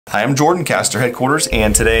Hi, I'm Jordan, Caster Headquarters,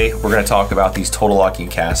 and today we're going to talk about these total locking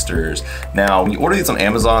casters. Now, when you order these on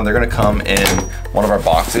Amazon, they're going to come in one of our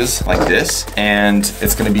boxes like this, and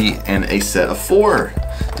it's going to be in a set of 4.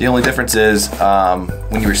 The only difference is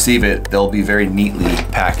when you receive it, they'll be very neatly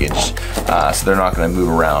packaged, so they're not going to move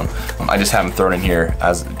around. I just have them thrown in here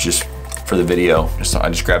as just for the video. I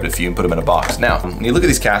just grabbed a few and put them in a box. Now, when you look at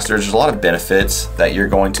these casters, there's a lot of benefits that you're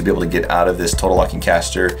going to be able to get out of this total locking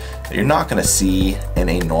caster that you're not gonna see in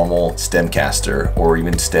a normal stem caster or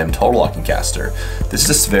even stem total locking caster. This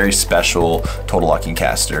is a very special total locking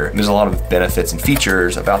caster. There's a lot of benefits and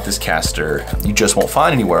features about this caster you just won't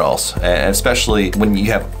find anywhere else, and especially when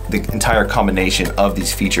you have the entire combination of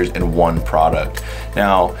these features in one product.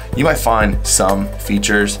 Now, you might find some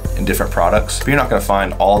features in different products, but you're not gonna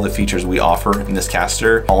find all the features we offer in this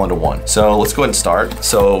caster all into one. So let's go ahead and start.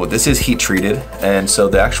 So this is heat treated, and so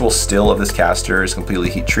the actual still of this caster is completely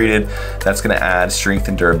heat treated. That's gonna add strength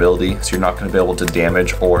and durability, so you're not gonna be able to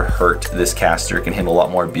damage or hurt this caster. It can handle a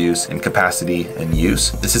lot more abuse and capacity and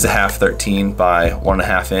use. This is a half 13 by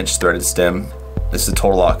 1.5 inch threaded stem. This is a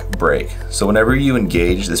total lock brake. So whenever you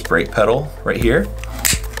engage this brake pedal right here,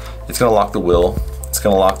 it's gonna lock the wheel, it's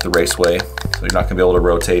gonna lock the raceway, so you're not gonna be able to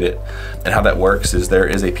rotate it. And how that works is there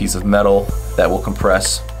is a piece of metal that will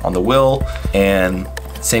compress on the wheel, and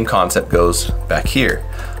same concept goes back here.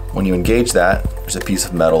 When you engage that, there's a piece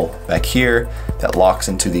of metal back here that locks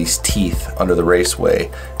into these teeth under the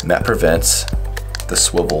raceway, and that prevents the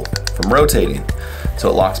swivel from rotating. So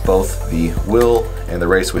it locks both the wheel and the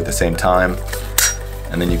raceway at the same time,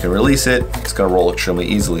 and then you can release it. It's gonna roll extremely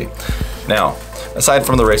easily. Now, aside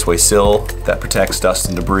from the raceway sill that protects dust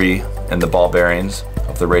and debris and the ball bearings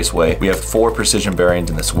of the raceway, we have 4 precision bearings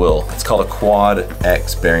in this wheel. It's called a Quad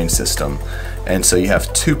X bearing system. And so you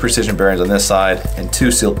have 2 precision bearings on this side and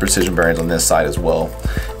 2 sealed precision bearings on this side as well.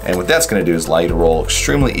 And what that's gonna do is allow you to roll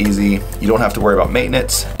extremely easy. You don't have to worry about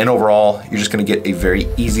maintenance. And overall, you're just gonna get a very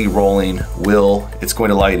easy rolling wheel. It's going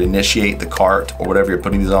to allow you to initiate the cart or whatever you're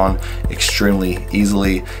putting these on extremely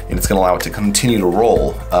easily. And it's gonna allow it to continue to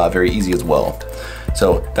roll very easy as well.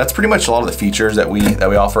 So that's pretty much a lot of the features that we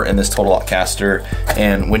offer in this total lock caster.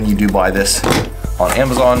 And when you do buy this on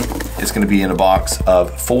Amazon, it's gonna be in a box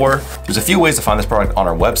of 4. There's a few ways to find this product on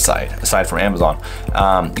our website, aside from Amazon.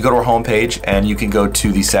 You go to our homepage and you can go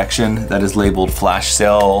to the section that is labeled flash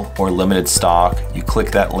sale or limited stock. You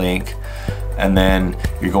click that link, and then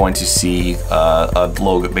you're going to see a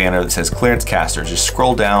logo banner that says clearance casters. Just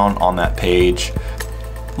scroll down on that page,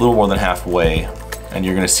 a little more than halfway, and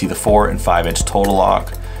you're gonna see the 4 and 5 inch total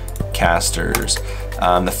lock casters.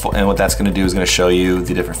 And what that's gonna do is gonna show you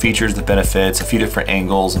the different features, the benefits, a few different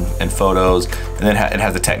angles and photos, and then it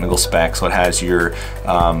has the technical specs. So it has your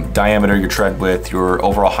diameter, your tread width, your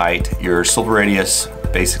overall height, your swivel radius,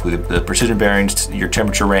 basically the precision bearings, your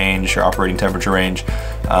temperature range, your operating temperature range,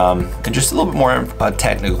 and just a little bit more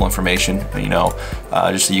technical information,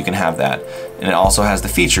 just so you can have that. And it also has the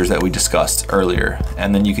features that we discussed earlier.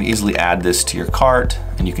 And then you can easily add this to your cart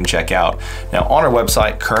and you can check out. Now on our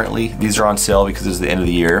website, currently, these are on sale because it's the end of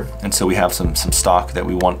the year. And so we have some stock that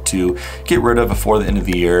we want to get rid of before the end of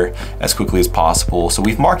the year as quickly as possible. So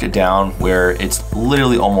we've marked it down where it's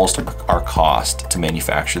literally almost our cost to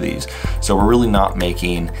manufacture these. So we're really not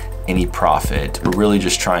making any profit. We're really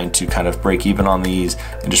just trying to kind of break even on these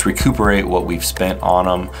and just recuperate what we've spent on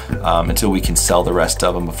them until we can sell the rest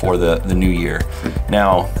of them before the new year.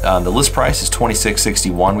 Now, the list price is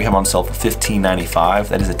 $26.61. We have on sale for $15.95.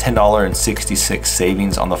 That is a $10.66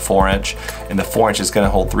 savings on the 4 inch, and the 4 inch is gonna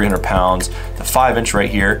hold 300 pounds. The 5 inch right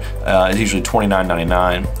here is usually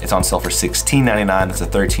 $29.99. It's on sale for $16.99. That's a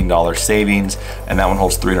 $13 savings, and that one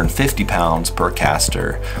holds 350 pounds per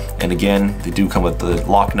caster. And again, they do come with the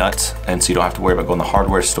lock nuts, and so you don't have to worry about going to the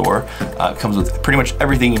hardware store. It comes with pretty much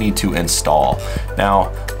everything you need to install.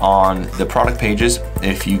 Now, on the product pages,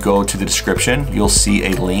 if you go to the description, you'll see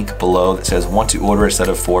a link below that says, want to order a set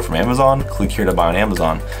of 4 from Amazon? Click here to buy on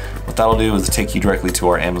Amazon. What that'll do is take you directly to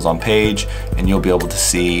our Amazon page, and you'll be able to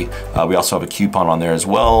see, we also have a coupon on there as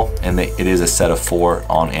well, and it is a set of 4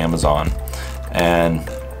 on Amazon. And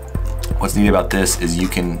what's neat about this is you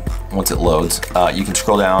can, once it loads, you can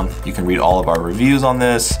scroll down, you can read all of our reviews on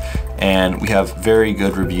this, and we have very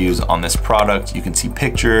good reviews on this product. You can see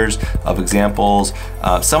pictures of examples.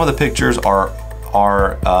 Some of the pictures are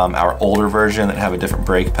are our older version that have a different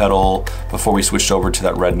brake pedal before we switched over to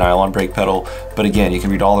that red nylon brake pedal. But again, you can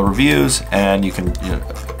read all the reviews and you can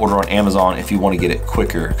order on Amazon if you want to get it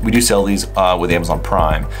quicker. We do sell these with Amazon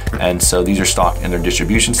Prime, and so these are stocked in their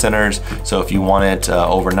distribution centers. So if you want it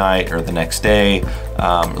overnight or the next day,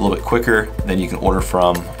 a little bit quicker, then you can order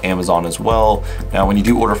from Amazon as well. Now, when you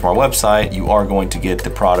do order from our website, you are going to get the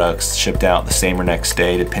products shipped out the same or next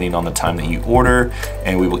day, depending on the time that you order,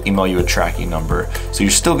 and we will email you a tracking number. So you're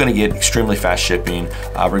still gonna get extremely fast shipping,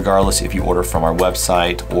 regardless if you order from our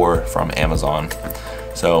website or from Amazon.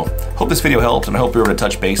 So hope this video helped, and I hope we were able to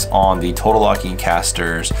touch base on the total locking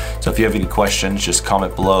casters. So if you have any questions, just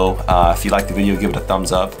comment below. If you like the video, give it a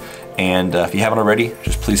thumbs up. And if you haven't already,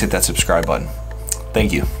 just please hit that subscribe button.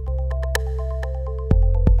 Thank you.